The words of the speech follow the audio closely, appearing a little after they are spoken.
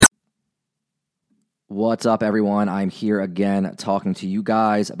What's up, everyone? I'm here again talking to you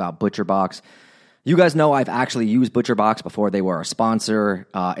guys about ButcherBox. You guys know I've actually used ButcherBox before they were a sponsor.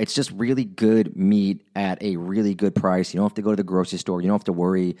 It's just really good meat at a really good price. You don't have to go to the grocery store. You don't have to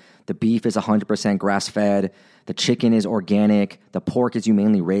worry. The beef is 100% grass-fed. The chicken is organic. The pork is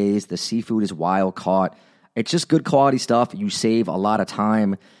humanely raised. The seafood is wild caught. It's just good quality stuff. You save a lot of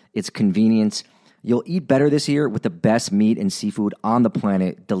time. It's convenience. You'll eat better this year with the best meat and seafood on the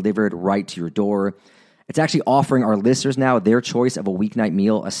planet delivered right to your door. It's actually offering our listeners now their choice of a weeknight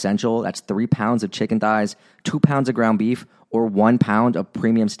meal essential. That's 3 pounds of chicken thighs, 2 pounds of ground beef, or 1 pound of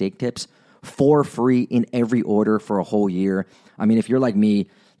premium steak tips for free in every order for a whole year. I mean, if you're like me,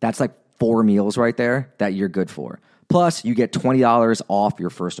 that's like 4 meals right there that you're good for. Plus, you get $20 off your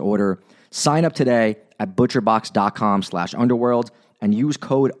first order. Sign up today at butcherbox.com/underworld and use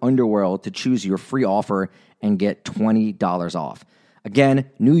code underworld to choose your free offer and get $20 off. Again,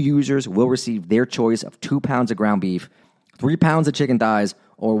 new users will receive their choice of 2 pounds of ground beef, 3 pounds of chicken thighs,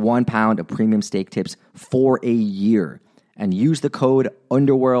 or 1 pound of premium steak tips for a year. And use the code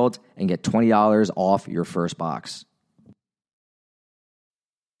underworld and get $20 off your first box.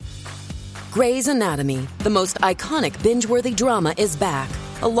 Grey's Anatomy, the most iconic binge-worthy drama, is back,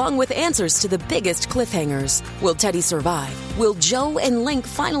 along with answers to the biggest cliffhangers. Will Teddy survive? Will Joe and Link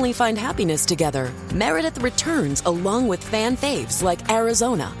finally find happiness together? Meredith returns along with fan faves like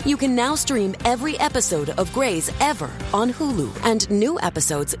Arizona. You can now stream every episode of Grey's ever on Hulu, and new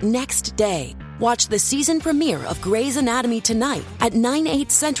episodes next day. Watch the season premiere of Grey's Anatomy tonight at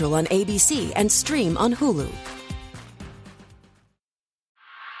 9/8 Central on ABC and stream on Hulu.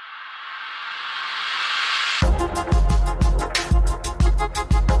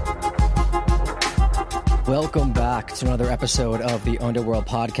 Welcome back to another episode of the Underworld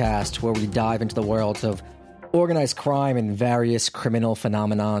Podcast, where we dive into the worlds of organized crime and various criminal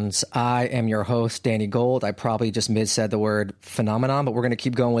phenomenons. I am your host, Danny Gold. I probably just said the word phenomenon, but we're going to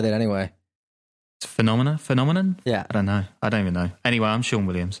keep going with it anyway. Phenomenon? Yeah. I don't know. I don't even know. Anyway, I'm Sean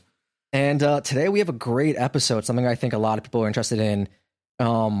Williams. And today we have a great episode, something I think a lot of people are interested in.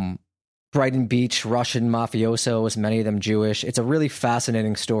 Brighton Beach, Russian mafiosos, many of them Jewish. It's a really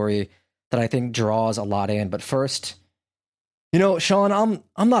fascinating story that I think draws a lot in. But first, Sean,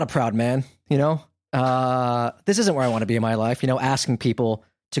 I'm not a proud man, this isn't where I want to be in my life, asking people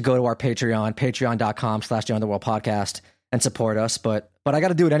to go to our Patreon, patreon.com/theunderworldpodcast and support us. But I got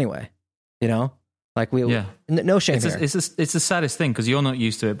to do it anyway, no shame here. It's the saddest thing because you're not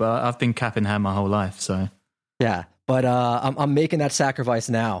used to it, but I've been cap in hand my whole life. So yeah, but I'm making that sacrifice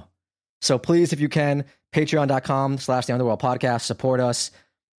now. So please, if you can, patreon.com/theunderworldpodcast, support us.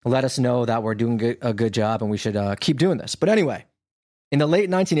 Let us know that we're doing a good job and we should keep doing this. But anyway, in the late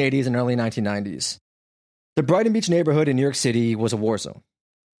 1980s and early 1990s, the Brighton Beach neighborhood in New York City was a war zone.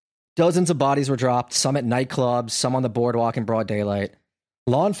 Dozens of bodies were dropped, some at nightclubs, some on the boardwalk in broad daylight.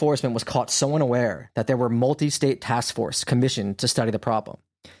 Law enforcement was caught so unaware that there were multi-state task force commissioned to study the problem,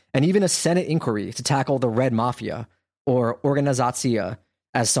 and even a Senate inquiry to tackle the Red Mafia, or Organizacija,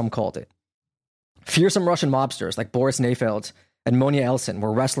 as some called it. Fearsome Russian mobsters like Boris Neyfeld and Monia Elson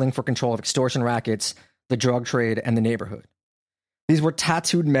were wrestling for control of extortion rackets, the drug trade, and the neighborhood. These were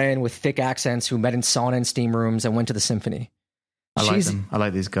tattooed men with thick accents who met in sauna and steam rooms and went to the symphony. I like them. I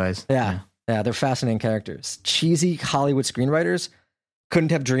like these guys. Yeah, they're fascinating characters. Cheesy Hollywood screenwriters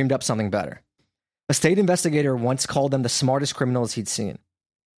couldn't have dreamed up something better. A state investigator once called them the smartest criminals he'd seen.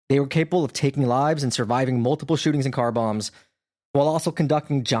 They were capable of taking lives and surviving multiple shootings and car bombs, while also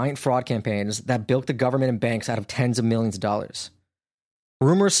conducting giant fraud campaigns that bilked the government and banks out of tens of millions of dollars.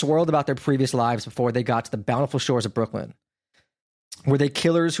 Rumors swirled about their previous lives before they got to the bountiful shores of Brooklyn. Were they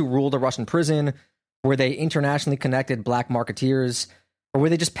killers who ruled a Russian prison? Were they internationally connected black marketeers? Or were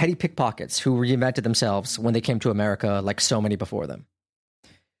they just petty pickpockets who reinvented themselves when they came to America like so many before them?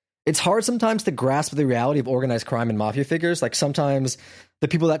 It's hard sometimes to grasp the reality of organized crime and mafia figures. Like sometimes the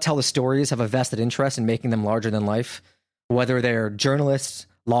people that tell the stories have a vested interest in making them larger than life, whether they're journalists,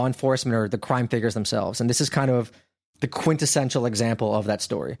 law enforcement, or the crime figures themselves. And this is kind of the quintessential example of that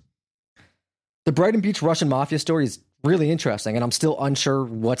story. The Brighton Beach Russian mafia story is really interesting, and I'm still unsure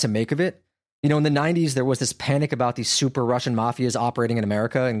what to make of it. In the 90s, there was this panic about these super Russian mafias operating in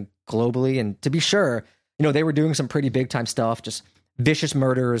America and globally. And to be sure, they were doing some pretty big time stuff, just vicious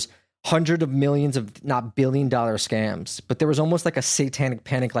murders, hundreds of millions of not billion-dollar scams. But there was almost like a satanic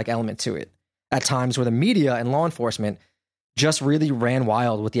panic-like element to it at times where the media and law enforcement just really ran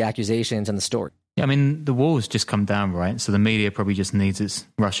wild with the accusations and the story. Yeah, I mean, the wall's just come down, right? So the media probably just needs its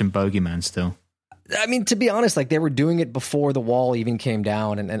Russian bogeyman still. I mean, to be honest, they were doing it before the wall even came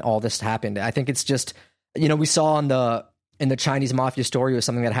down and all this happened. I think it's just, we saw in the Chinese Mafia story was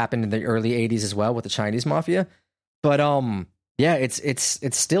something that happened in the early 80s as well with the Chinese Mafia. But yeah, it's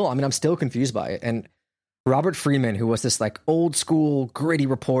still, I mean, I'm still confused by it. And Robert Freeman, who was this like old school gritty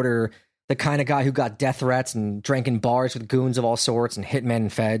reporter, the kind of guy who got death threats and drank in bars with goons of all sorts and hitmen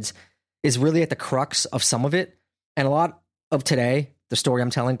and feds, is really at the crux of some of it. And a lot of today, the story I'm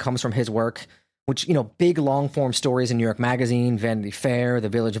telling comes from his work, which, you know, big long form stories in New York Magazine, Vanity Fair, The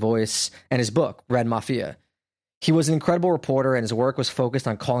Village Voice, and his book, Red Mafia. He was an incredible reporter, and his work was focused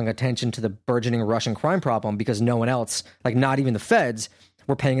on calling attention to the burgeoning Russian crime problem because no one else, like not even the feds,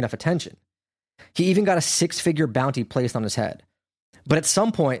 were paying enough attention. He even got a 6-figure bounty placed on his head. But at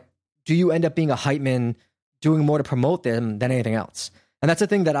some point, do you end up being a hype man doing more to promote them than anything else? And that's the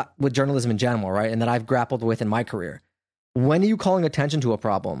thing that with journalism in general, right? And that I've grappled with in my career. When are you calling attention to a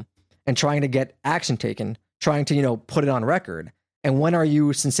problem and trying to get action taken, trying to, you know, put it on record? And when are you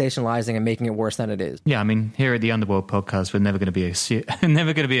sensationalizing and making it worse than it is? Yeah, I mean, here at the Underworld podcast, we're never going to be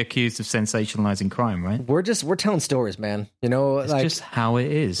accused of sensationalizing crime, right? We're telling stories, man. You know, it's like, just how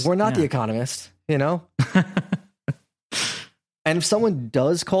it is. We're not The Economist, you know? And if someone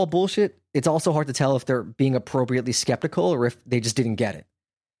does call bullshit, it's also hard to tell if they're being appropriately skeptical or if they just didn't get it.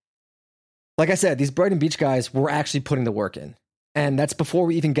 Like I said, these Brighton Beach guys were actually putting the work in. And that's before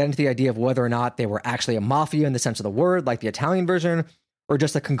we even get into the idea of whether or not they were actually a mafia in the sense of the word, like the Italian version, or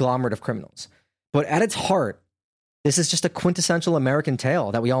just a conglomerate of criminals. But at its heart, this is just a quintessential American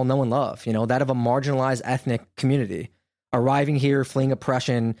tale that we all know and love, you know, that of a marginalized ethnic community arriving here, fleeing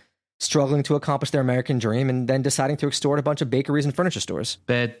oppression, struggling to accomplish their American dream, and then deciding to extort a bunch of bakeries and furniture stores.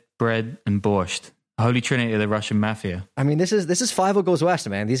 Bed, bread, and borscht. Holy trinity of the Russian mafia. I mean, this is Five-O Goes West,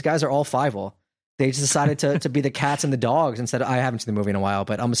 man. These guys are all Five-O. They just decided to be the cats and the dogs instead of, I haven't seen the movie in a while,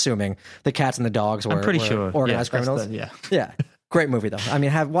 but I'm assuming the cats and the dogs were, I'm pretty sure. Organized criminals. Yeah. Great movie though. I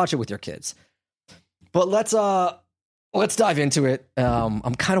mean, watch it with your kids. But let's dive into it.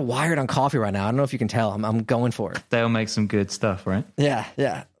 I'm kind of wired on coffee right now. I don't know if you can tell. I'm going for it. They'll make some good stuff, right?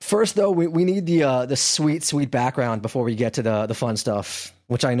 Yeah. First though, we need the sweet background before we get to the fun stuff,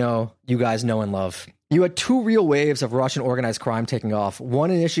 which I know you guys know and love. You had 2 real waves of Russian organized crime taking off.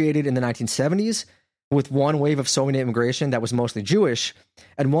 One initiated in the 1970s with one wave of Soviet immigration that was mostly Jewish,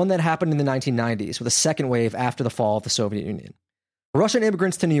 and one that happened in the 1990s with a second wave after the fall of the Soviet Union. Russian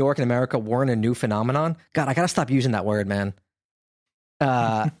immigrants to New York and America weren't a new phenomenon. God, I gotta stop using that word, man.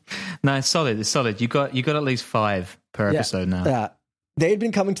 No, it's solid. It's solid. You got at least 5 per episode now. They had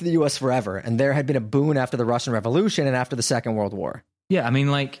been coming to the U.S. forever, and there had been a boon after the Russian Revolution and after the Second World War. Yeah, I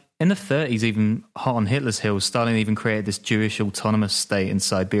mean, like, in the 30s, even hot on Hitler's heels, Stalin even created this Jewish autonomous state in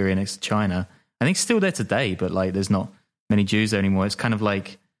Siberia next to China. I think it's still there today, but, like, there's not many Jews there anymore. It's kind of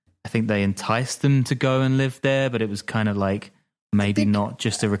like, I think they enticed them to go and live there, but it was kind of like maybe not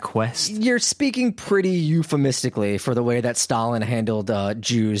just a request. You're speaking pretty euphemistically for the way that Stalin handled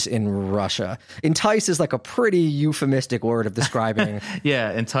Jews in Russia. Entice is like a pretty euphemistic word of describing.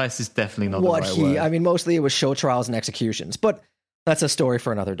 Yeah, entice is definitely not the right word. I mean, mostly it was show trials and executions, but that's a story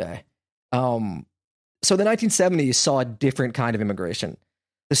for another day. So the 1970s saw a different kind of immigration.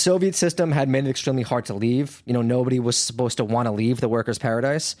 The Soviet system had made it extremely hard to leave. You know, nobody was supposed to want to leave the workers'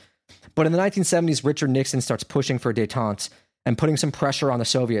 paradise. But in the 1970s, Richard Nixon starts pushing for détente and putting some pressure on the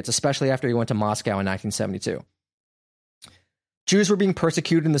Soviets, especially after he went to Moscow in 1972. Jews were being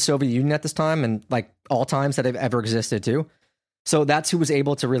persecuted in the Soviet Union at this time, and like all times that have ever existed too. So that's who was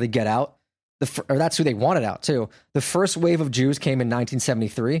able to really get out. Or that's who they wanted out too. The first wave of Jews came in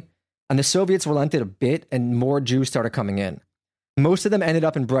 1973, and the Soviets relented a bit, and more Jews started coming in. Most of them ended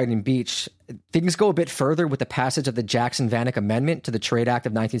up in Brighton Beach. Things go a bit further with the passage of the Jackson-Vanik Amendment to the Trade Act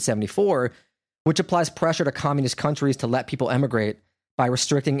of 1974, which applies pressure to communist countries to let people emigrate by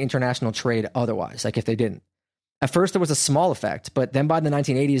restricting international trade otherwise, like if they didn't. At first, there was a small effect, but then by the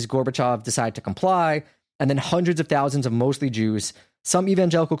 1980s, Gorbachev decided to comply, and then hundreds of thousands of mostly Jews, some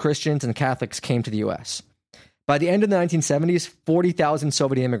evangelical Christians and Catholics came to the U.S. By the end of the 1970s, 40,000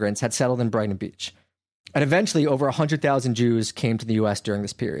 Soviet immigrants had settled in Brighton Beach. And eventually, over 100,000 Jews came to the U.S. during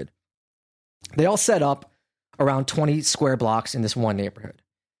this period. They all set up around 20 square blocks in this one neighborhood.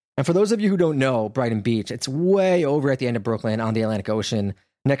 And for those of you who don't know Brighton Beach, it's way over at the end of Brooklyn on the Atlantic Ocean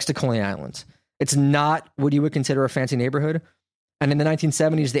next to Coney Island. It's not what you would consider a fancy neighborhood. And in the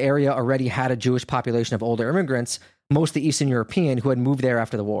 1970s, the area already had a Jewish population of older immigrants, mostly Eastern European, who had moved there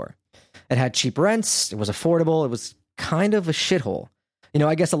after the war. It had cheap rents. It was affordable. It was kind of a shithole. You know,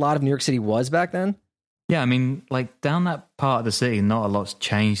 I guess a lot of New York City was back then. Yeah, I mean, like down that part of the city, not a lot's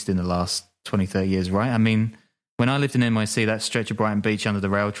changed in the last 20, 30 years, right? I mean, when I lived in NYC, that stretch of Brighton Beach under the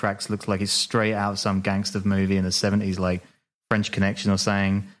rail tracks looks like it's straight out some gangster movie in the 70s, like French Connection or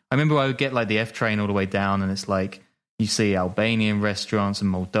something. I remember I would get like the F train all the way down, and it's like, You see Albanian restaurants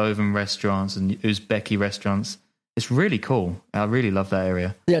and Moldovan restaurants and Uzbeki restaurants. It's really cool. I really love that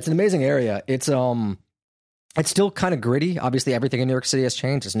area. Yeah, it's an amazing area. It's still kind of gritty. Obviously, everything in New York City has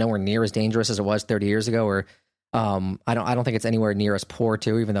changed. It's nowhere near as dangerous as it was 30 years ago. Or I don't think it's anywhere near as poor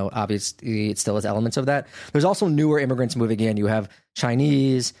too. Even though obviously it still has elements of that. There's also newer immigrants moving in. You have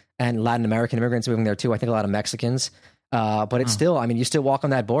Chinese and Latin American immigrants moving there too. I think a lot of Mexicans. But it's still, I mean, you still walk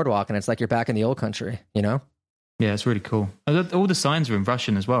on that boardwalk and it's like you're back in the old country. You know? Yeah, it's really cool. All the signs are in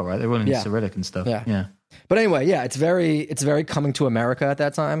Russian as well, right? They're all in Cyrillic and stuff. Yeah. But anyway, yeah, it's very coming to America at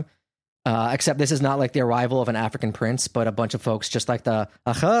that time. Except this is not like the arrival of an African prince, but a bunch of folks just like the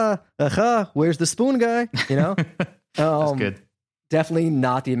where's the spoon guy? You know, that's good. Definitely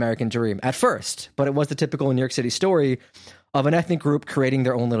not the American dream at first, but it was the typical New York City story of an ethnic group creating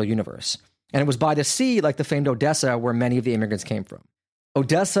their own little universe. And it was by the sea, like the famed Odessa, where many of the immigrants came from.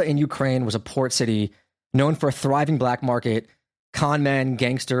 Odessa in Ukraine was a port city known for a thriving black market, con men,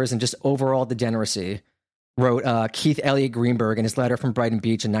 gangsters, and just overall degeneracy, wrote Keith Elliott Greenberg in his letter from Brighton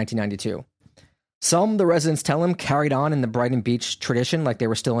Beach in 1992. Some, the residents tell him, carried on in the Brighton Beach tradition like they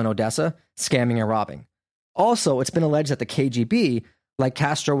were still in Odessa, scamming and robbing. Also, it's been alleged that the KGB, like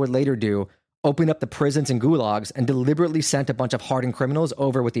Castro would later do, opened up the prisons and gulags and deliberately sent a bunch of hardened criminals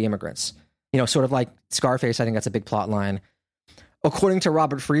over with the immigrants. You know, sort of like Scarface. I think that's a big plot line. According to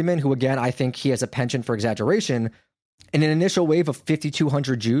Robert Friedman, who again, I think he has a penchant for exaggeration, in an initial wave of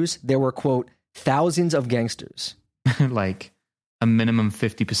 5,200 Jews, there were, quote, thousands of gangsters. Like a minimum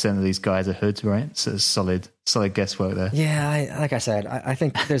 50% of these guys are hoods, right? So it's solid guesswork there. Yeah, like I said, I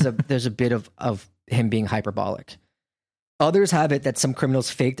think there's a bit of him being hyperbolic. Others have it that some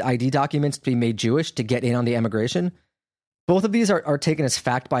criminals faked ID documents to be made Jewish to get in on the emigration. Both of these are taken as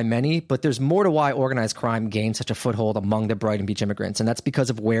fact by many, but there's more to why organized crime gained such a foothold among the Brighton Beach immigrants, and that's because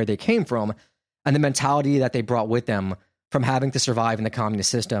of where they came from and the mentality that they brought with them from having to survive in the communist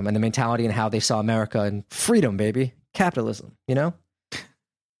system, and the mentality and how they saw America and freedom, baby, capitalism, you know?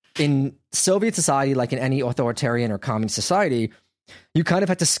 In Soviet society, like in any authoritarian or communist society, you kind of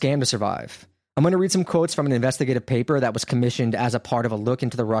had to scam to survive. I'm going to read some quotes from an investigative paper that was commissioned as a part of a look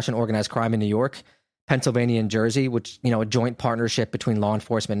into the Russian organized crime in New York, Pennsylvania, and Jersey, which, you know, a joint partnership between law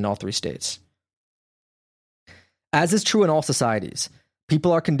enforcement in all three states. As is true in all societies,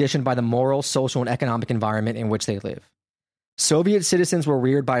 people are conditioned by the moral, social, and economic environment in which they live. Soviet citizens were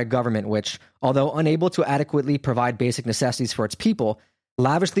reared by a government which, although unable to adequately provide basic necessities for its people,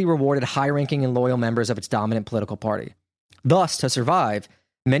 lavishly rewarded high-ranking and loyal members of its dominant political party. Thus, to survive,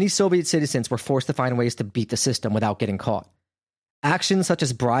 many Soviet citizens were forced to find ways to beat the system without getting caught. Actions such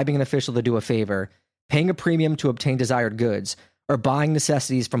as bribing an official to do a favor, paying a premium to obtain desired goods, or buying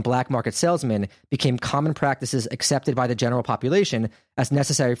necessities from black market salesmen became common practices accepted by the general population as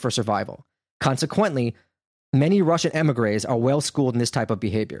necessary for survival. Consequently, many Russian emigres are well schooled in this type of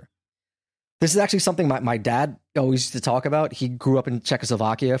behavior. This is actually something my dad always used to talk about. He grew up in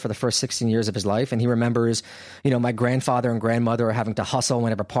Czechoslovakia for the first 16 years of his life, and he remembers, you know, my grandfather and grandmother are having to hustle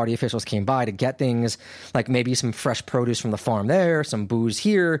whenever party officials came by to get things, like maybe some fresh produce from the farm there, some booze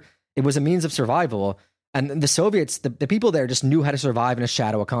here. It was a means of survival. And the Soviets, the people there just knew how to survive in a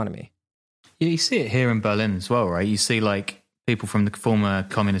shadow economy. Yeah, you see it here in Berlin as well, right? You see like people from the former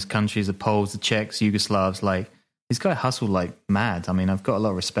communist countries, the Poles, the Czechs, Yugoslavs, like these guys hustle like mad. I mean, I've got a lot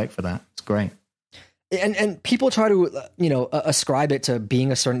of respect for that. It's great. And people try to, you know, ascribe it to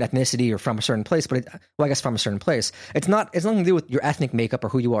being a certain ethnicity or from a certain place, but I guess from a certain place. It's nothing to do with your ethnic makeup or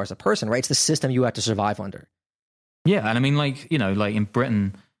who you are as a person, right? It's the system you have to survive under. Yeah, and I mean, like, you know, like in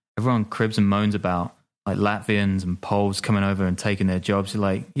Britain, everyone cribs and moans about like Latvians and Poles coming over and taking their jobs. You're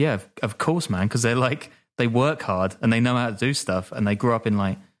like, yeah, of course, man, because they're like, they work hard and they know how to do stuff and they grew up in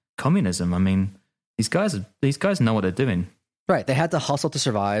like communism. I mean, these guys know what they're doing. Right. They had to hustle to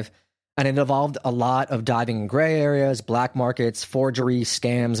survive, and it involved a lot of diving in gray areas, black markets, forgery,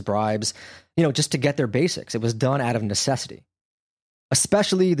 scams, bribes, you know, just to get their basics. It was done out of necessity,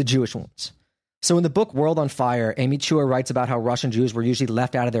 especially the Jewish ones. So in the book World on Fire, Amy Chua writes about how Russian Jews were usually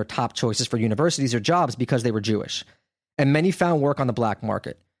left out of their top choices for universities or jobs because they were Jewish, and many found work on the black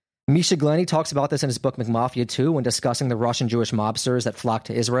market. Misha Glenny talks about this in his book Mafia too, when discussing the Russian Jewish mobsters that flocked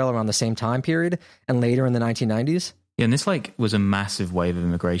to Israel around the same time period and later in the 1990s. Yeah, and this like was a massive wave of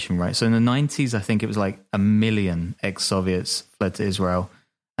immigration, right? So in the 90s, I think it was like 1 million ex-Soviets fled to Israel,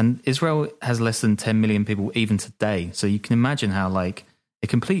 and Israel has less than 10 million people even today. So you can imagine how like it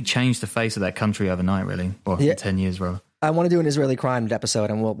completely changed the face of that country overnight, really, or in 10 years, rather. I want to do an Israeli crime episode,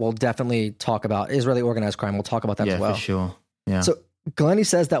 and we'll definitely talk about Israeli organized crime. We'll talk about that as well. Yeah, for sure. Yeah. So Glenny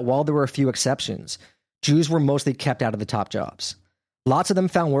says that while there were a few exceptions, Jews were mostly kept out of the top jobs. Lots of them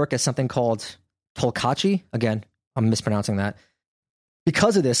found work as something called tolkachi, again, I'm mispronouncing that.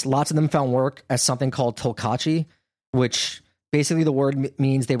 Because of this, lots of them found work as something called tolkachi, which basically the word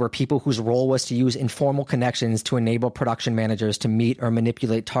means they were people whose role was to use informal connections to enable production managers to meet or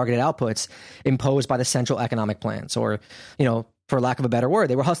manipulate targeted outputs imposed by the central economic plans. Or, for lack of a better word,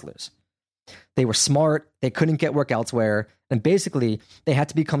 they were hustlers. They were smart, they couldn't get work elsewhere, and basically they had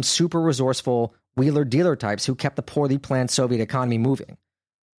to become super resourceful wheeler-dealer types who kept the poorly planned Soviet economy moving.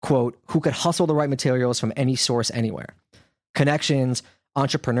 Quote, who could hustle the right materials from any source anywhere. Connections,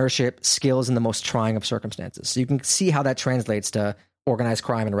 entrepreneurship, skills in the most trying of circumstances. So you can see how that translates to organized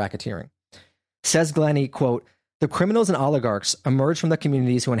crime and racketeering. Says Glennie, quote, the criminals and oligarchs emerged from the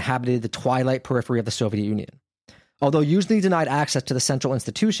communities who inhabited the twilight periphery of the Soviet Union. Although usually denied access to the central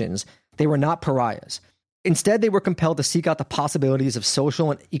institutions, they were not pariahs. Instead, they were compelled to seek out the possibilities of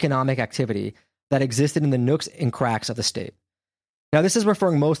social and economic activity that existed in the nooks and cracks of the state. Now, this is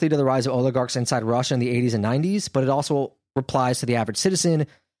referring mostly to the rise of oligarchs inside Russia in the 80s and 90s, but it also applies to the average citizen,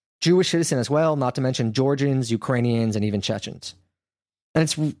 Jewish citizen as well, not to mention Georgians, Ukrainians, and even Chechens. And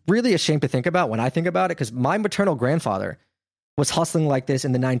it's really a shame to think about when I think about it, because my maternal grandfather was hustling like this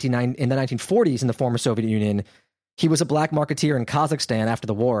in the 1940s in the former Soviet Union. He was a black marketeer in Kazakhstan after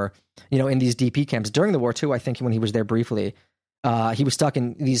the war, in these DP camps. During the war, too, I think when he was there briefly, he was stuck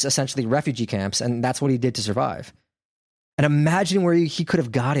in these essentially refugee camps, and that's what he did to survive. And imagine where he could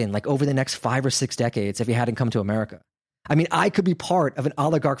have gotten over the next 5 or 6 decades if he hadn't come to America. I mean, I could be part of an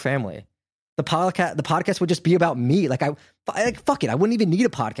oligarch family. The podcast would just be about me. Fuck it. I wouldn't even need a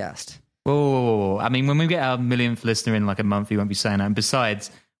podcast. Whoa. I mean, when we get our millionth listener in a month, we won't be saying that. And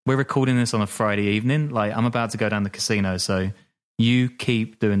besides, we're recording this on a Friday evening. I'm about to go down the casino, so you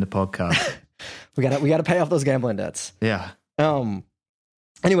keep doing the podcast. we gotta pay off those gambling debts. Yeah.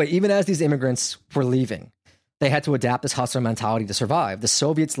 Anyway, even as these immigrants were leaving, they had to adapt this hustler mentality to survive. The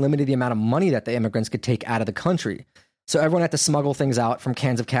Soviets limited the amount of money that the immigrants could take out of the country. So everyone had to smuggle things out from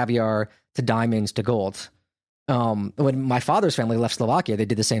cans of caviar to diamonds to gold. When my father's family left Slovakia, they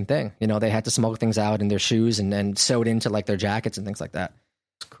did the same thing. They had to smuggle things out in their shoes and sewed into their jackets and things like that.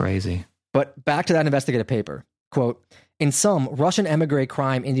 It's crazy. But back to that investigative paper. Quote, in sum, Russian emigre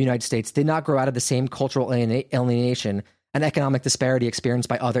crime in the United States did not grow out of the same cultural alienation and economic disparity experienced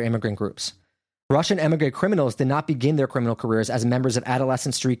by other immigrant groups. Russian emigre criminals did not begin their criminal careers as members of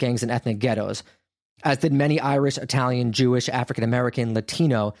adolescent street gangs and ethnic ghettos, as did many Irish, Italian, Jewish, African-American,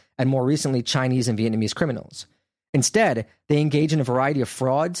 Latino, and more recently Chinese and Vietnamese criminals. Instead, they engage in a variety of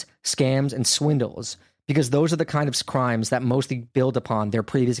frauds, scams, and swindles, because those are the kind of crimes that mostly build upon their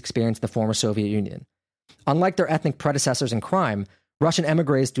previous experience in the former Soviet Union. Unlike their ethnic predecessors in crime, Russian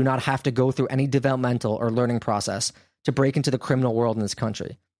emigres do not have to go through any developmental or learning process to break into the criminal world in this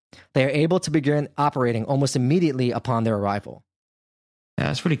country. They are able to begin operating almost immediately upon their arrival. Yeah,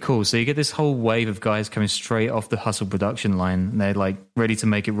 that's really cool. So you get this whole wave of guys coming straight off the hustle production line, and they're ready to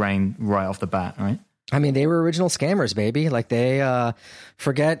make it rain right off the bat, right? I mean, they were original scammers, baby. They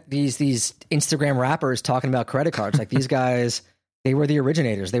forget these Instagram rappers talking about credit cards. These guys, they were the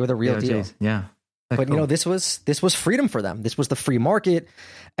originators. They were the real deal. Geez. Yeah. But cool. This was freedom for them. This was the free market.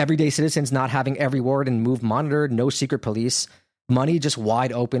 Everyday citizens not having every word and move monitored. No secret police. Money just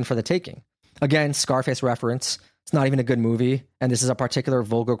wide open for the taking. Again, Scarface reference. It's not even a good movie, and this is a particular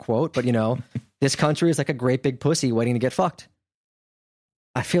vulgar quote. But this country is like a great big pussy waiting to get fucked.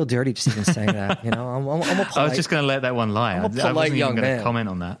 I feel dirty just even saying that. I'm a polite, I was just going to let that one lie. I wasn't even going to comment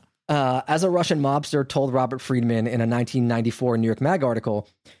on that. As a Russian mobster told Robert Friedman in a 1994 New York Mag article,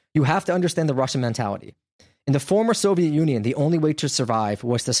 you have to understand the Russian mentality. In the former Soviet Union, the only way to survive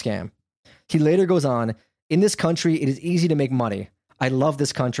was to scam. He later goes on, in this country, it is easy to make money. I love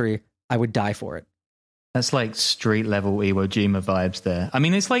this country. I would die for it. That's street level Iwo Jima vibes there. I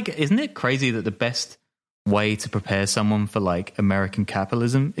mean, isn't it crazy that the best way to prepare someone for American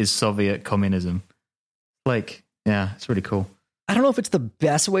capitalism is Soviet communism? Yeah, it's really cool. I don't know if it's the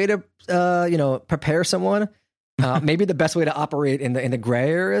best way to, prepare someone. Maybe the best way to operate in the gray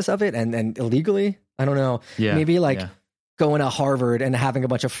areas of it and illegally. I don't know. Yeah, maybe going to Harvard and having a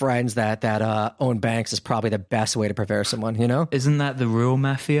bunch of friends that own banks is probably the best way to prepare someone, Isn't that the real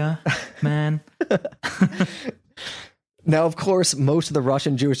mafia, man? Now, of course, most of the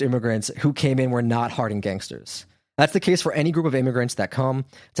Russian Jewish immigrants who came in were not hardened gangsters. That's the case for any group of immigrants that come.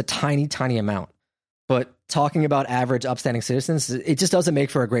 It's a tiny, tiny amount. But talking about average upstanding citizens, it just doesn't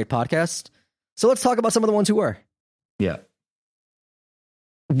make for a great podcast. So let's talk about some of the ones who were. Yeah.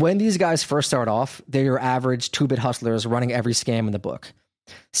 When these guys first start off, they're your average two-bit hustlers running every scam in the book.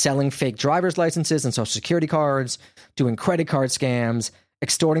 Selling fake driver's licenses and social security cards, doing credit card scams,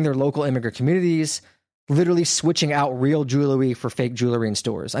 extorting their local immigrant communities, literally switching out real jewelry for fake jewelry in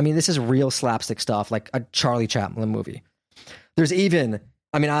stores. I mean, this is real slapstick stuff, like a Charlie Chaplin movie. There's even,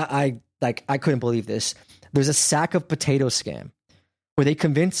 I mean, I couldn't believe this. There's a sack of potatoes scam where they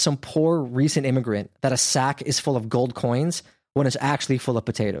convince some poor recent immigrant that a sack is full of gold coins when it's actually full of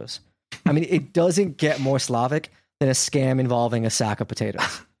potatoes. I mean, it doesn't get more Slavic than a scam involving a sack of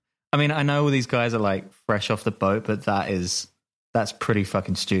potatoes. I mean, I know all these guys are like fresh off the boat, but that's pretty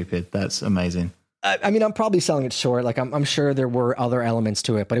fucking stupid. That's amazing. I mean, I'm probably selling it short. Like, I'm sure there were other elements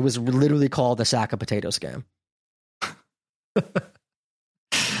to it, but it was literally called the sack of potato scam.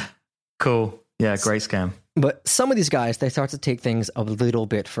 Cool. Yeah, great scam. But some of these guys, they start to take things a little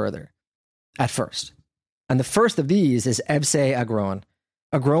bit further at first. And the first of these is Evsei Agron.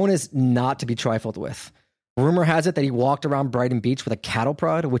 Agron is not to be trifled with. Rumor has it that he walked around Brighton Beach with a cattle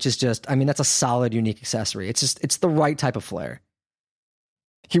prod, which is just, I mean, that's a solid, unique accessory. It's the right type of flair.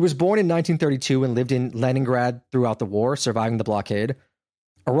 He was born in 1932 and lived in Leningrad throughout the war, surviving the blockade.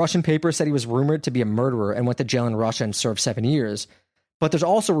 A Russian paper said he was rumored to be a murderer and went to jail in Russia and served 7 years. But there's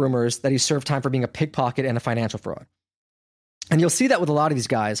also rumors that he served time for being a pickpocket and a financial fraud. And you'll see that with a lot of these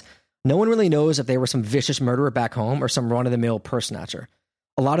guys. No one really knows if they were some vicious murderer back home or some run-of-the-mill purse snatcher.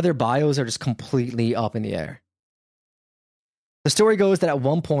 A lot of their bios are just completely up in the air. The story goes that at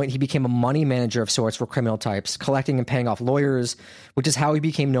one point he became a money manager of sorts for criminal types, collecting and paying off lawyers, which is how he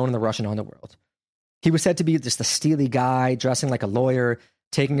became known in the Russian underworld. He was said to be just a steely guy, dressing like a lawyer,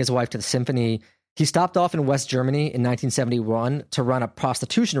 taking his wife to the symphony. He stopped off in West Germany in 1971 to run a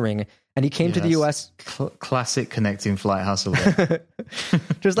prostitution ring, and he came to the U.S. Classic connecting flight hustle.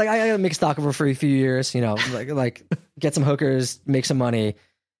 Just like, I gotta make stock of her for a few years, you know, like get some hookers, make some money.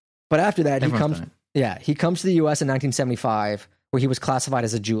 But after that, he comes to the U.S. in 1975, where he was classified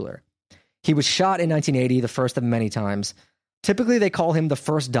as a jeweler. He was shot in 1980, the first of many times. Typically, they call him the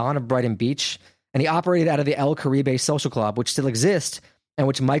first Don of Brighton Beach, and he operated out of the El Caribe Social Club, which still exists, and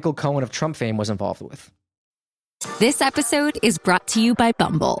which Michael Cohen of Trump fame was involved with. This episode is brought to you by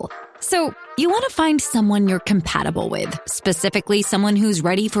Bumble. So, you want to find someone you're compatible with, specifically someone who's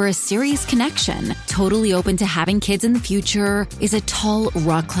ready for a serious connection, totally open to having kids in the future, is a tall,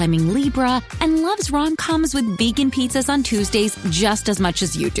 rock-climbing Libra, and loves rom-coms with vegan pizzas on Tuesdays just as much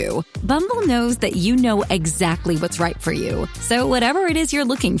as you do. Bumble knows that you know exactly what's right for you. So whatever it is you're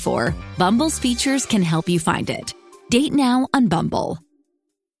looking for, Bumble's features can help you find it. Date now on Bumble.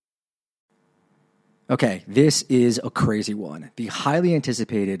 Okay, this is a crazy one. The highly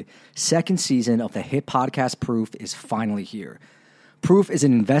anticipated second season of the hit podcast Proof is finally here. Proof is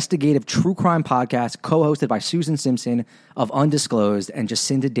an investigative true crime podcast co-hosted by Susan Simpson of Undisclosed and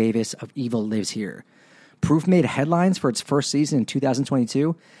Jacinda Davis of Evil Lives Here. Proof made headlines for its first season in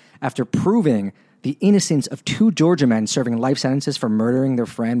 2022 after proving the innocence of two Georgia men serving life sentences for murdering their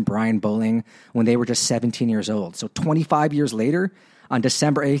friend Brian Bowling when they were just 17 years old. So 25 years later, on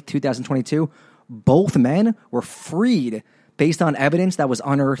December 8th, 2022, both men were freed based on evidence that was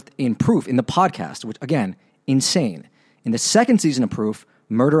unearthed in Proof, in the podcast, which, again, insane. In the second season of Proof,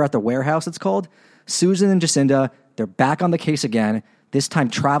 Murder at the Warehouse, it's called, Susan and Jacinda, they're back on the case again, this time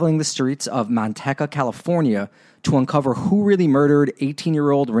traveling the streets of Manteca, California, to uncover who really murdered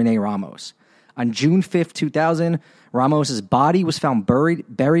 18-year-old Renee Ramos. On June 5th, 2000, Ramos's body was found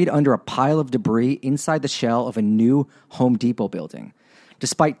buried under a pile of debris inside the shell of a new Home Depot building.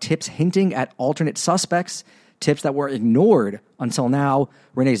 Despite tips hinting at alternate suspects, tips that were ignored until now,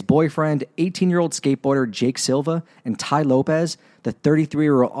 Renee's boyfriend, 18-year-old skateboarder Jake Silva, and Ty Lopez, the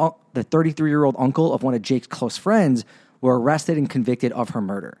 33-year-old uncle of one of Jake's close friends, were arrested and convicted of her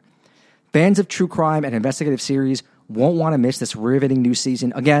murder. Fans of true crime and investigative series won't want to miss this riveting new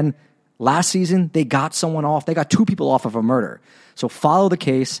season. Again, last season, they got someone off. They got two people off of a murder. So follow the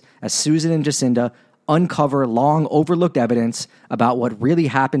case as Susan and Jacinda uncover long overlooked evidence about what really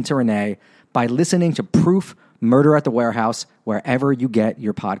happened to Renee by listening to Proof, Murder at the Warehouse, wherever you get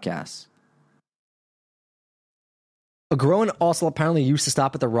your podcasts. Agron also apparently used to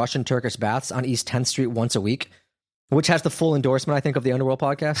stop at the Russian Turkish baths on East 10th Street once a week, which has the full endorsement, I think, of the Underworld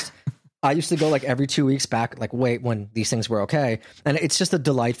podcast. I used to go like every 2 weeks back, like wait, when these things were okay. And it's just a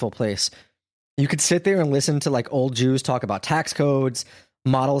delightful place. You could sit there and listen to like old Jews talk about tax codes,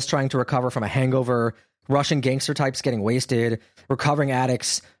 models trying to recover from a hangover, Russian gangster types getting wasted, recovering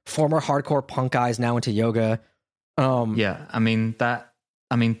addicts, former hardcore punk guys now into yoga. Punk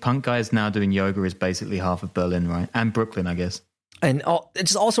guys now doing yoga is basically half of Berlin, right? And Brooklyn, I guess. And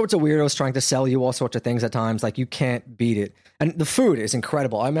it's just all sorts of weirdos trying to sell you all sorts of things at times. Like, you can't beat it. And the food is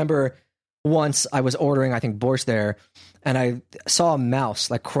incredible. I remember once I was ordering, I think, borscht there, and I saw a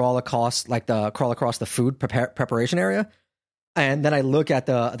mouse crawl across the food preparation area. And then I look at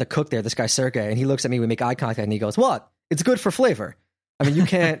the cook there, this guy Sergey, and he looks at me, we make eye contact, and he goes, "What? It's good for flavor." I mean, you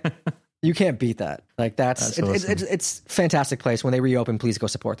can't beat that. Like that's awesome. It's a fantastic place. When they reopen, please go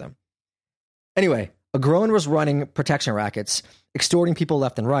support them. Anyway, Agron was running protection rackets, extorting people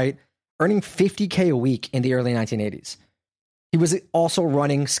left and right, earning $50K a week in the early 1980s. He was also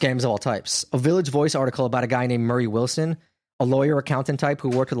running scams of all types. A Village Voice article about a guy named Murray Wilson, a lawyer accountant type who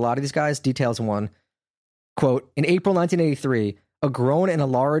worked with a lot of these guys, details one. Quote, in April 1983, Agron and a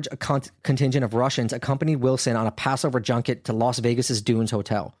large contingent of Russians accompanied Wilson on a Passover junket to Las Vegas's Dunes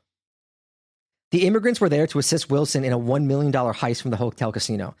Hotel. The immigrants were there to assist Wilson in a $1 million heist from the hotel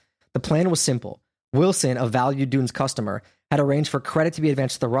casino. The plan was simple. Wilson, a valued Dunes customer, had arranged for credit to be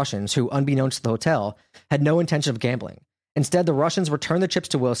advanced to the Russians, who, unbeknownst to the hotel, had no intention of gambling. Instead, the Russians returned the chips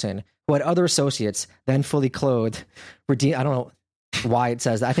to Wilson, who had other associates, then fully clothed, I don't know why it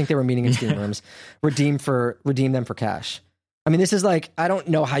says that. I think they were meeting in steam rooms, redeem them for cash. I mean, this is like, I don't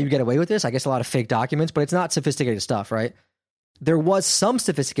know how you get away with this. I guess a lot of fake documents, but it's not sophisticated stuff, right? There was some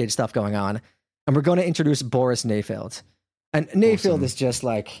sophisticated stuff going on, and we're going to introduce Boris Nayfeld. And Nayfeld is just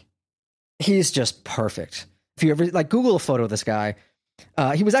like, he's just perfect. If you ever like Google a photo of this guy,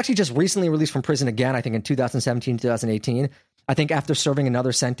 he was actually just recently released from prison again, I think in 2017, 2018, I think after serving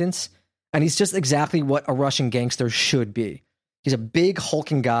another sentence. And he's just exactly what a Russian gangster should be. He's a big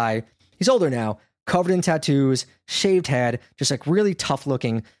hulking guy. He's older now, covered in tattoos, shaved head, just like really tough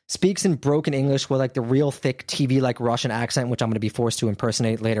looking, speaks in broken English with like the real thick TV-like Russian accent, which I'm going to be forced to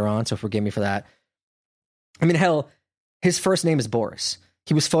impersonate later on. So forgive me for that. I mean, hell, his first name is Boris.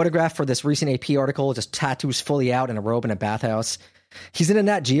 He was photographed for this recent AP article, just tattoos fully out in a robe in a bathhouse. He's in a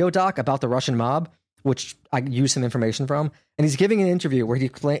Nat Geo doc about the Russian mob, which I used some information from. And he's giving an interview where he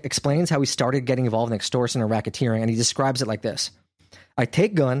explains how he started getting involved in extortion and racketeering. And he describes it like this. I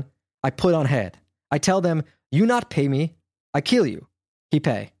take gun, I put on head. I tell them, you not pay me, I kill you. He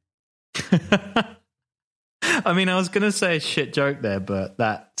pay. I mean, I was going to say a shit joke there, but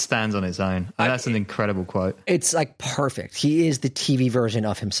that stands on its own. That's an incredible quote. It's like perfect. He is the TV version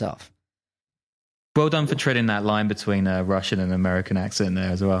of himself. Well done for treading that line between a Russian and American accent there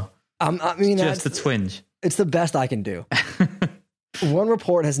as well. I mean, just a twinge. It's the best I can do. One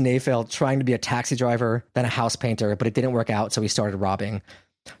report has Nayfeld trying to be a taxi driver, then a house painter, but it didn't work out, so he started robbing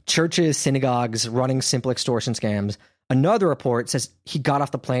churches, synagogues, running simple extortion scams. Another report says he got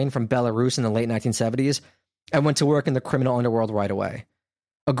off the plane from Belarus in the late 1970s and went to work in the criminal underworld right away.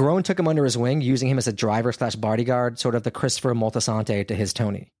 Agron took him under his wing, using him as a driver/bodyguard, sort of the Christopher Moltisanti to his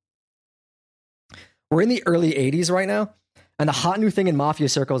Tony. We're in the early 80s right now, and the hot new thing in Mafia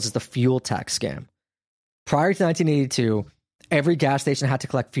circles is the fuel tax scam. Prior to 1982, every gas station had to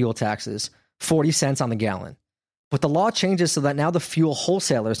collect fuel taxes, 40 cents on the gallon. But the law changes so that now the fuel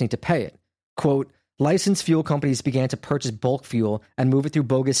wholesalers need to pay it. Quote, licensed fuel companies began to purchase bulk fuel and move it through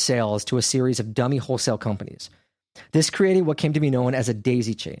bogus sales to a series of dummy wholesale companies. This created what came to be known as a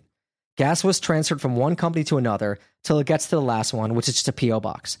daisy chain. Gas was transferred from one company to another till it gets to the last one, which is just a P.O.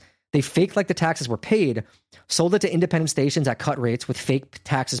 box. They faked like the taxes were paid, sold it to independent stations at cut rates with fake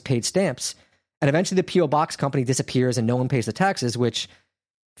taxes paid stamps, and eventually the P.O. box company disappears and no one pays the taxes, which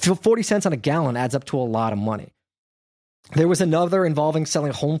 40 cents on a gallon adds up to a lot of money. There was another involving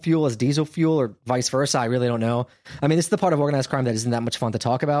selling home fuel as diesel fuel or vice versa. I really don't know. I mean, this is the part of organized crime that isn't that much fun to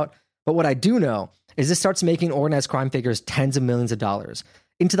talk about. But what I do know is this starts making organized crime figures tens of millions of dollars,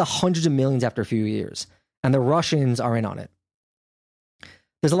 into the hundreds of millions after a few years. And the Russians are in on it.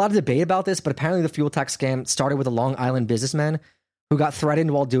 There's a lot of debate about this, but apparently the fuel tax scam started with a Long Island businessman who got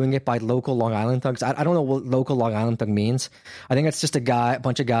threatened while doing it by local Long Island thugs. I don't know what local Long Island thug means. I think it's just a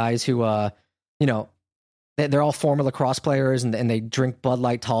bunch of guys who, they're all former lacrosse players and they drink Bud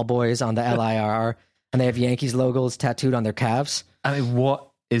Light Tall Boys on the LIRR and they have Yankees logos tattooed on their calves. I mean,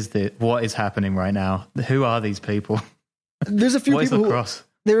 what is happening right now? Who are these people? There's a few what people.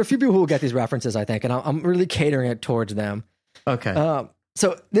 There are a few people who will get these references, I think, and I'm really catering it towards them. Okay.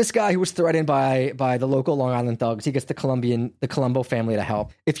 So this guy who was threatened by the local Long Island thugs, he gets the Colombo family to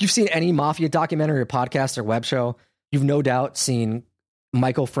help. If you've seen any Mafia documentary or podcast or web show, you've no doubt seen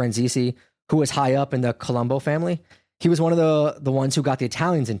Michael Franzese, who was high up in the Colombo family. He was one of the ones who got the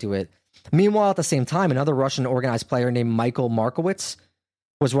Italians into it. Meanwhile, at the same time, another Russian organized player named Michael Markowitz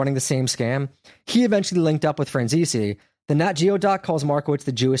was running the same scam. He eventually linked up with Franzese. The Nat Geo doc calls Markowitz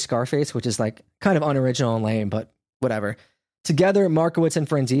the Jewish Scarface, which is like kind of unoriginal and lame, but whatever. Together, Markowitz and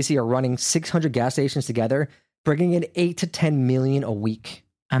Franzese are running 600 gas stations together, bringing in 8 to 10 million a week.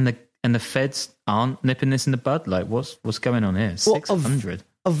 And the feds aren't nipping this in the bud? Like, what's going on here? 600?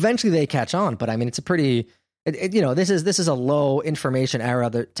 Eventually they catch on, but I mean, it's a pretty This is a low information era.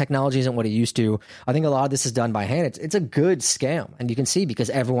 The technology isn't what it used to. I think a lot of this is done by hand. It's a good scam, and you can see because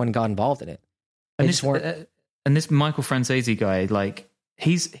everyone got involved in it. And this Michael Francese guy, like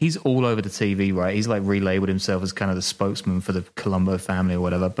he's all over the TV, right? He's like relabeled himself as kind of the spokesman for the Colombo family or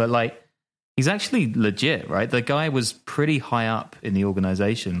whatever, but like he's actually legit, right? The guy was pretty high up in the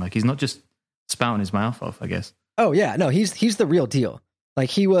organization. Like he's not just spouting his mouth off, I guess. Oh yeah, no, he's the real deal. Like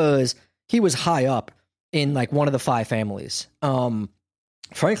he was high up in like one of the 5 families.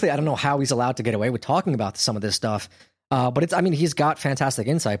 Frankly, I don't know how he's allowed to get away with talking about some of this stuff. But he's got fantastic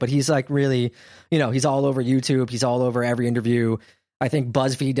insight, but he's like really, he's all over YouTube. He's all over every interview. I think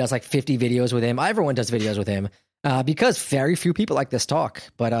BuzzFeed does like 50 videos with him. Everyone does videos with him because very few people like this talk.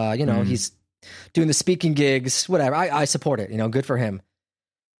 But, he's doing the speaking gigs, whatever. I support it. Good for him.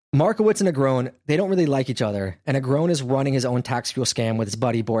 Markowitz and Agron, they don't really like each other. And Agron is running his own tax fuel scam with his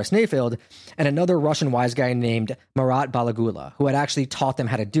buddy Boris Nayfield and another Russian wise guy named Marat Balagula, who had actually taught them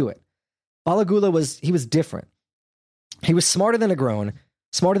how to do it. Balagula was different. He was smarter than Agron,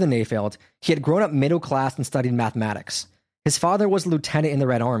 smarter than Nayfield. He had grown up middle class and studied mathematics. His father was a lieutenant in the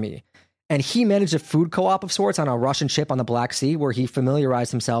Red Army, and he managed a food co-op of sorts on a Russian ship on the Black Sea where he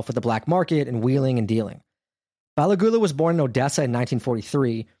familiarized himself with the black market and wheeling and dealing. Balagula was born in Odessa in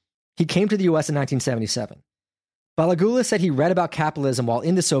 1943. He came to the U.S. in 1977. Balagula said he read about capitalism while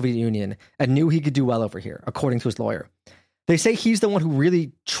in the Soviet Union and knew he could do well over here, according to his lawyer. They say he's the one who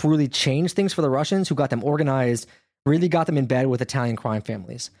really, truly changed things for the Russians, who got them organized, really got them in bed with Italian crime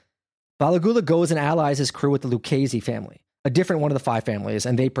families. Balagula goes and allies his crew with the Lucchese family, a different one of the 5 families,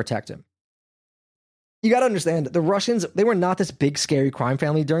 and they protect him. You got to understand, the Russians, they were not this big, scary crime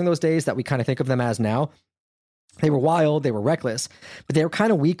family during those days that we kind of think of them as now. They were wild, they were reckless, but they were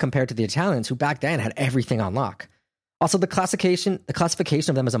kind of weak compared to the Italians, who back then had everything on lock. Also, the classification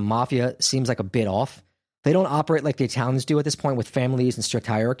of them as a mafia seems like a bit off. They don't operate like the Italians do at this point with families and strict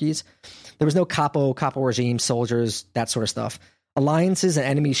hierarchies. There was no capo regime, soldiers, that sort of stuff. Alliances and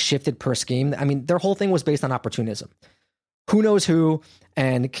enemies shifted per scheme. Their whole thing was based on opportunism. Who knows who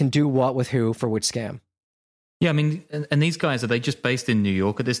and can do what with who for which scam. Yeah, and these guys, are they just based in New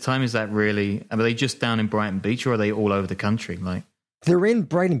York at this time? Are they just down in Brighton Beach, or are they all over the country? Like, they're in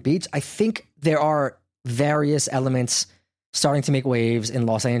Brighton Beach. I think there are various elements starting to make waves in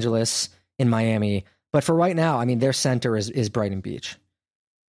Los Angeles, in Miami. But for right now, their center is Brighton Beach.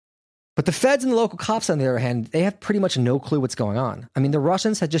 But the feds and the local cops, on the other hand, they have pretty much no clue what's going on. The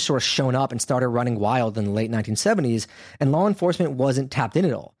Russians had just sort of shown up and started running wild in the late 1970s, and law enforcement wasn't tapped in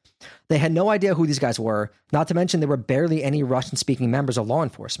at all. They had no idea who these guys were, not to mention there were barely any Russian-speaking members of law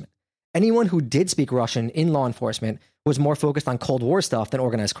enforcement. Anyone who did speak Russian in law enforcement was more focused on Cold War stuff than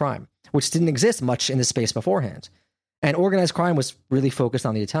organized crime, which didn't exist much in this space beforehand. And organized crime was really focused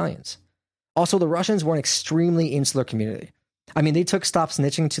on the Italians. Also, the Russians were an extremely insular community. They took stop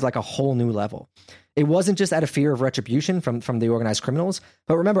snitching to like a whole new level. It wasn't just out of fear of retribution from the organized criminals,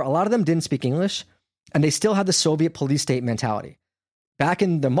 but remember, a lot of them didn't speak English, and they still had the Soviet police state mentality. Back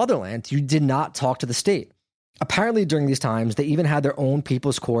in the motherland, you did not talk to the state. Apparently, during these times, they even had their own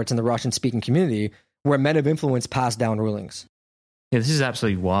people's courts in the Russian-speaking community where men of influence passed down rulings. Yeah, this is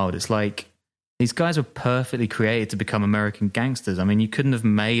absolutely wild. It's like these guys were perfectly created to become American gangsters. You couldn't have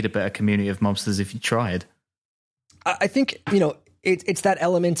made a better community of mobsters if you tried. I think, it's that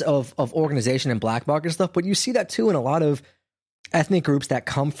element of organization and black market stuff, but you see that too in a lot of ethnic groups that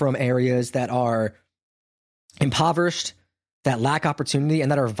come from areas that are impoverished, that lack opportunity,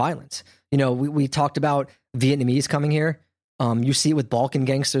 and that are violent. We talked about Vietnamese coming here. You see it with Balkan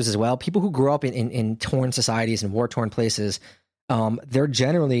gangsters as well. People who grew up in torn societies and war-torn places, they're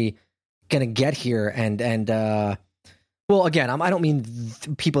generally going to get here and well, again, I don't mean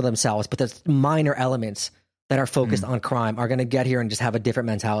people themselves, but the minor elements that are focused on crime are going to get here and just have a different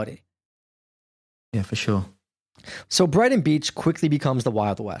mentality. Yeah, for sure. So Brighton Beach quickly becomes the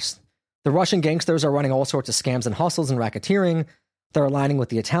Wild West. The Russian gangsters are running all sorts of scams and hustles and racketeering. They're aligning with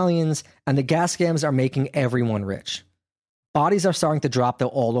the Italians, and the gas scams are making everyone rich. Bodies are starting to drop, though,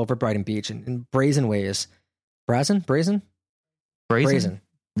 all over Brighton Beach in brazen ways. Brazen?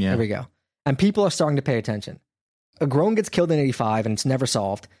 Yeah. There we go. And people are starting to pay attention. Agron gets killed in 1985, and it's never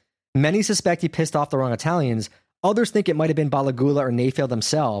solved. Many suspect he pissed off the wrong Italians. Others think it might have been Balagula or Nayfield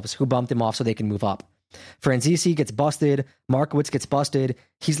themselves who bumped him off so they can move up. Franzese gets busted. Markowitz gets busted.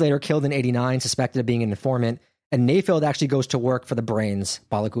 He's later killed in 1989, suspected of being an informant. And Nayfield actually goes to work for the brains,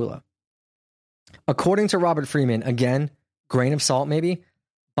 Balagula. According to Robert Freeman, again, grain of salt maybe,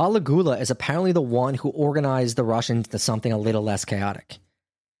 Balagula is apparently the one who organized the Russians to something a little less chaotic.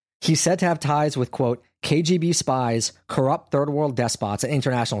 He's said to have ties with, quote, KGB spies, corrupt third world despots, and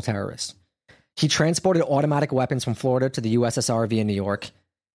international terrorists. He transported automatic weapons from Florida to the USSR via New York.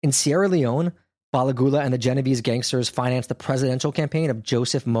 In Sierra Leone, Balagula and the Genovese gangsters financed the presidential campaign of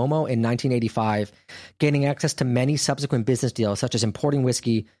Joseph Momo in 1985, gaining access to many subsequent business deals such as importing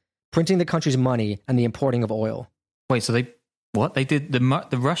whiskey, printing the country's money, and the importing of oil. Wait, so they did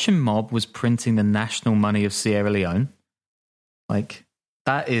the Russian mob was printing the national money of Sierra Leone? Like,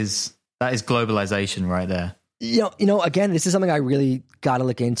 that is globalization right there. You know, again, this is something I really got to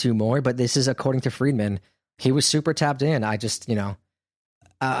look into more, but this is according to Friedman. He was super tapped in. I just,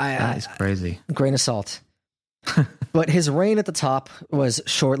 that is crazy. Grain of salt. But his reign at the top was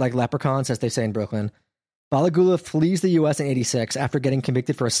short like leprechauns, as they say in Brooklyn. Balagula flees the U.S. in 86 after getting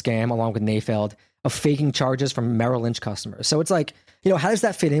convicted for a scam, along with Nayfeld, of faking charges from Merrill Lynch customers. So it's like, how does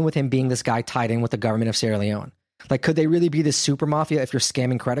that fit in with him being this guy tied in with the government of Sierra Leone? Like, could they really be this super mafia if you're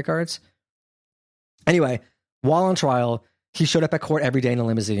scamming credit cards? Anyway, while on trial, he showed up at court every day in a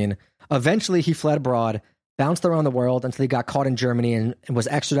limousine. Eventually, he fled abroad, bounced around the world until he got caught in Germany and was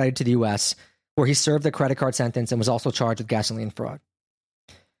extradited to the U.S., where he served a credit card sentence and was also charged with gasoline fraud.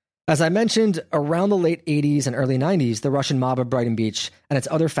 As I mentioned, around the late 80s and early 90s, the Russian mob of Brighton Beach and its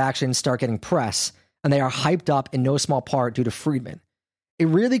other factions start getting press, and they are hyped up in no small part due to Friedman. It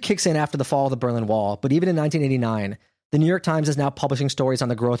really kicks in after the fall of the Berlin Wall, but even in 1989, the New York Times is now publishing stories on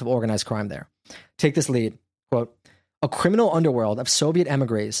the growth of organized crime there. Take this lead. Quote, a criminal underworld of Soviet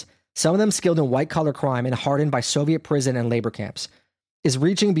emigres, some of them skilled in white-collar crime and hardened by Soviet prison and labor camps, is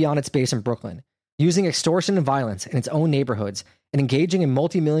reaching beyond its base in Brooklyn, using extortion and violence in its own neighborhoods and engaging in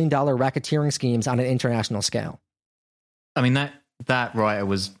multi-million-dollar racketeering schemes on an international scale. I mean, that writer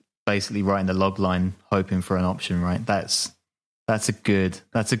was basically writing the log line, hoping for an option, right? That's a good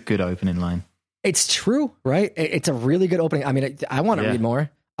opening line. It's true, right? It's a really good opening. I mean, I want to read more.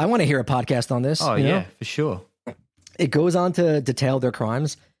 I want to hear a podcast on this. Oh, yeah, for sure. It goes on to detail their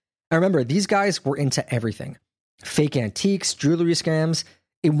crimes. And remember, these guys were into everything. Fake antiques, jewelry scams.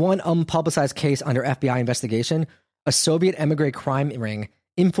 In one unpublicized case under FBI investigation, a Soviet emigre crime ring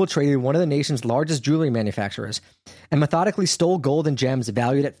infiltrated one of the nation's largest jewelry manufacturers and methodically stole gold and gems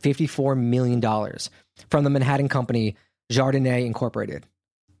valued at $54 million from the Manhattan company Jardinier Incorporated.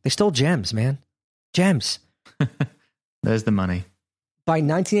 They stole gems, man. Gems. There's the money. By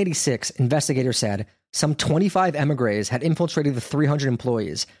 1986, investigators said some 25 emigres had infiltrated the 300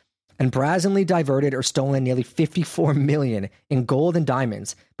 employees and brazenly diverted or stolen nearly $54 million in gold and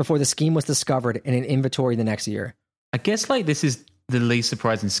diamonds before the scheme was discovered in an inventory the next year. I guess this is the least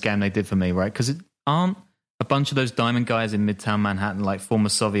surprising scam they did for me, right? Because aren't a bunch of those diamond guys in Midtown Manhattan former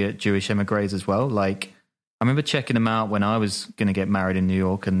Soviet Jewish emigres as well? I remember checking them out when I was going to get married in New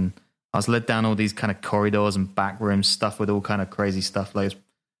York, and I was led down all these kind of corridors and back rooms stuff with all kind of crazy stuff. It's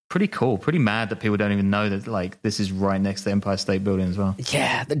pretty cool. Pretty mad that people don't even know that this is right next to the Empire State Building as well.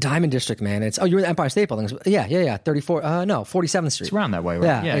 Yeah, the Diamond District, man. You're in the Empire State Building. Yeah. 47th Street. It's around that way,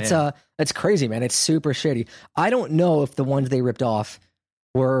 right? Yeah, it's crazy, man. It's super shitty. I don't know if the ones they ripped off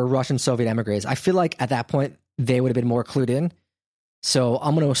were Russian Soviet emigres. I feel like at that point they would have been more clued in. So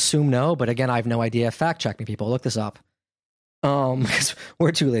I'm going to assume no, but again, I have no idea. Fact check me, people. Look this up. Because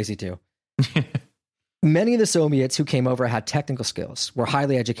we're too lazy to. Many of the Soviets who came over had technical skills, were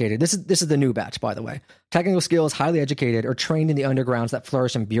highly educated. This is the new batch, by the way. Technical skills, highly educated, or trained in the undergrounds that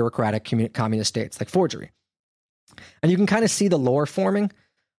flourish in bureaucratic communist states, like forgery. And you can kind of see the lore forming.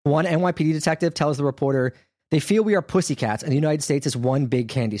 One NYPD detective tells the reporter, they feel we are pussycats and the United States is one big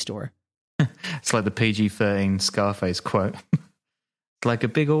candy store. It's like the PG-13 Scarface quote. It's like a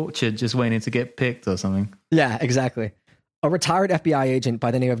big orchard just waiting to get picked or something. Yeah, exactly. A retired FBI agent by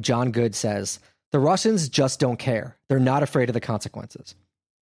the name of John Good says, the Russians just don't care. They're not afraid of the consequences.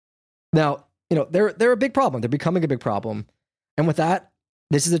 Now, they're a big problem. They're becoming a big problem. And with that,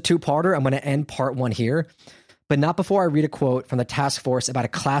 this is a two-parter. I'm going to end part one here, but not before I read a quote from the task force about a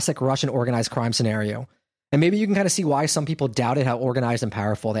classic Russian organized crime scenario. And maybe you can kind of see why some people doubted how organized and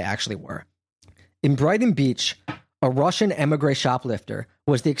powerful they actually were. In Brighton Beach, a Russian emigre shoplifter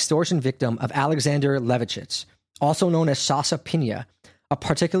was the extortion victim of Alexander Levitchitz, also known as Sasha Pinya, a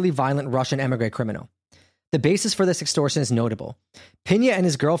particularly violent Russian emigre criminal. The basis for this extortion is notable. Pinya and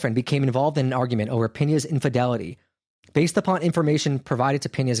his girlfriend became involved in an argument over Pinya's infidelity, based upon information provided to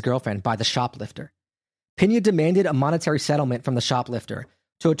Pinya's girlfriend by the shoplifter. Pinya demanded a monetary settlement from the shoplifter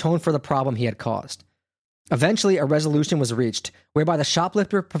to atone for the problem he had caused. Eventually, a resolution was reached, whereby the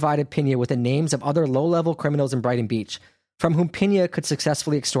shoplifter provided Pinya with the names of other low-level criminals in Brighton Beach, from whom Pinya could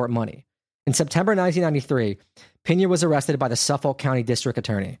successfully extort money. In September 1993, Pinya was arrested by the Suffolk County District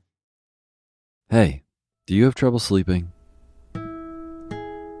Attorney. Hey, do you have trouble sleeping?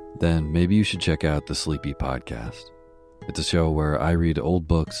 Then maybe you should check out the Sleepy Podcast. It's a show where I read old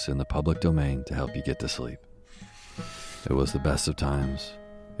books in the public domain to help you get to sleep. It was the best of times.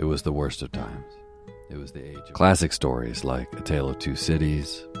 It was the worst of times. It was the age of classic stories like A Tale of Two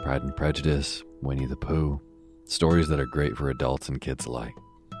Cities, Pride and Prejudice, Winnie the Pooh. Stories that are great for adults and kids alike.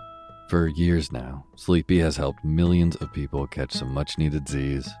 For years now, Sleepy has helped millions of people catch some much-needed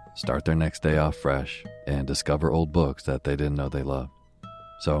Z's, start their next day off fresh, and discover old books that they didn't know they loved.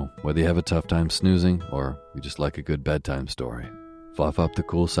 So, whether you have a tough time snoozing or you just like a good bedtime story, fluff up the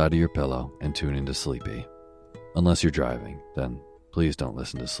cool side of your pillow and tune into Sleepy. Unless you're driving, then please don't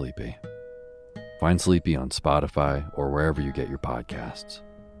listen to Sleepy. Find Sleepy on Spotify or wherever you get your podcasts.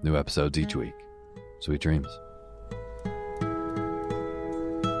 New episodes each week. Sweet dreams.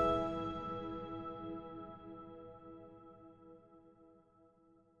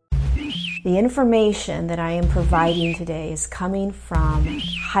 The information that I am providing today is coming from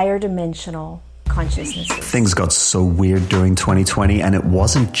higher dimensional consciousnesses. Things got so weird during 2020, and it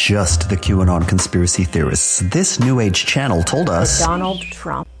wasn't just the QAnon conspiracy theorists. This New Age channel told us Donald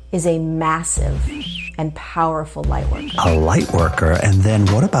Trump is a massive and powerful light worker. A light worker? And then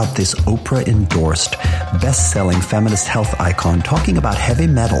what about this Oprah-endorsed, best-selling feminist health icon talking about heavy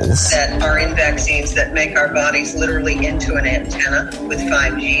metals that are in vaccines that make our bodies literally into an antenna with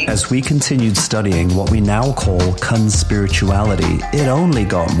 5G? As we continued studying what we now call conspirituality, it only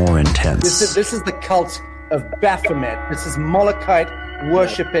got more intense. This is the cult of Baphomet. This is Molokite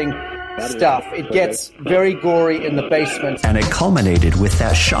worshipping stuff. It gets very gory in the basement. And it culminated with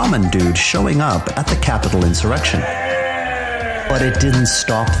that shaman dude showing up at the Capitol insurrection. But it didn't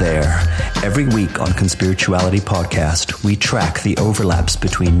stop there. Every week on Conspirituality Podcast, we track the overlaps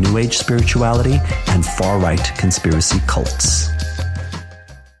between New Age spirituality and far-right conspiracy cults.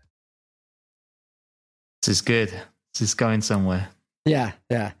 This is good. This is going somewhere. Yeah.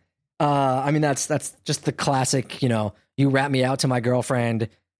 I mean, that's just the classic, you rat me out to my girlfriend,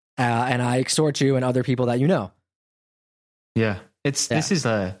 and I extort you and other people that you know. Yeah. This is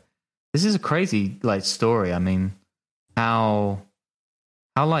a crazy story. I mean, how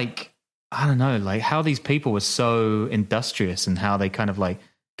like, I don't know, like how these people were so industrious and how they kind of like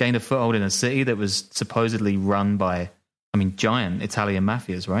gained a foothold in a city that was supposedly run by, giant Italian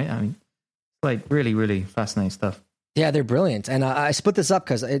mafias, right? I mean, like really, really fascinating stuff. Yeah, they're brilliant. And I split this up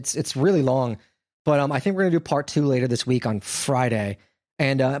because it's really long, but I think we're going to do part 2 later this week on Friday.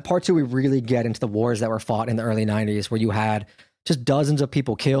 And part 2, we really get into the wars that were fought in the early 90s where you had just dozens of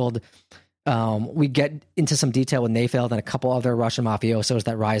people killed. We get into some detail with Nafeld and a couple other Russian mafiosos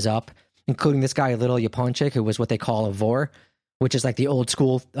that rise up, including this guy, Little Yaponchik, who was what they call a vor, which is like the old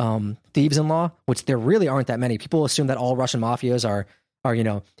school thieves-in-law, which there really aren't that many. People assume that all Russian mafias are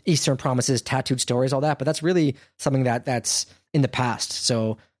Eastern promises, tattooed stories, all that, but that's really something that's in the past.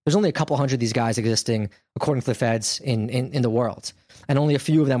 So there's only a couple hundred of these guys existing, according to the feds, in the world. And only a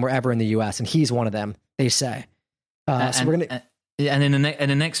few of them were ever in the U.S., and he's one of them, they say. So we're gonna... And in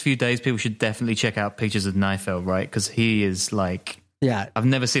the next few days, people should definitely check out pictures of Neifeld, right? Because he is like... Yeah. I've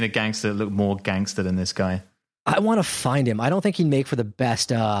never seen a gangster that look more gangster than this guy. I want to find him. I don't think he'd make for the best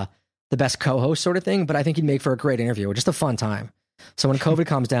co-host sort of thing, but I think he'd make for a great interview or just a fun time. So when COVID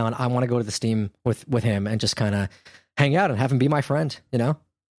comes down, I want to go to the Steam with him and just kind of hang out and have him be my friend,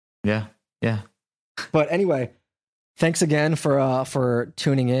 Yeah. But anyway, thanks again for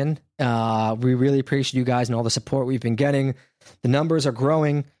tuning in. We really appreciate you guys and all the support we've been getting. The numbers are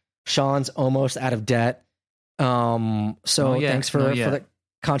growing. Sean's almost out of debt. Thanks for the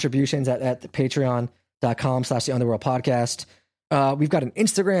contributions at the patreon.com/the Underworld Podcast. We've got an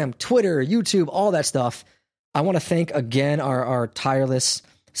Instagram, Twitter, YouTube, all that stuff. I want to thank again our tireless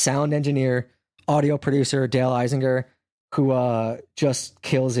sound engineer, audio producer, Dale Eisinger, who just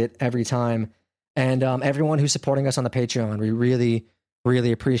kills it every time. And everyone who's supporting us on the Patreon, we really,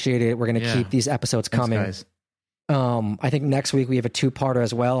 really appreciate it. We're going to keep these episodes coming. Thanks, guys. I think next week we have a 2-parter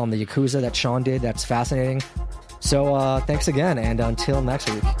as well on the Yakuza that Sean did. That's fascinating. So thanks again, and until next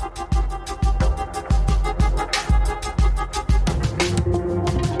week.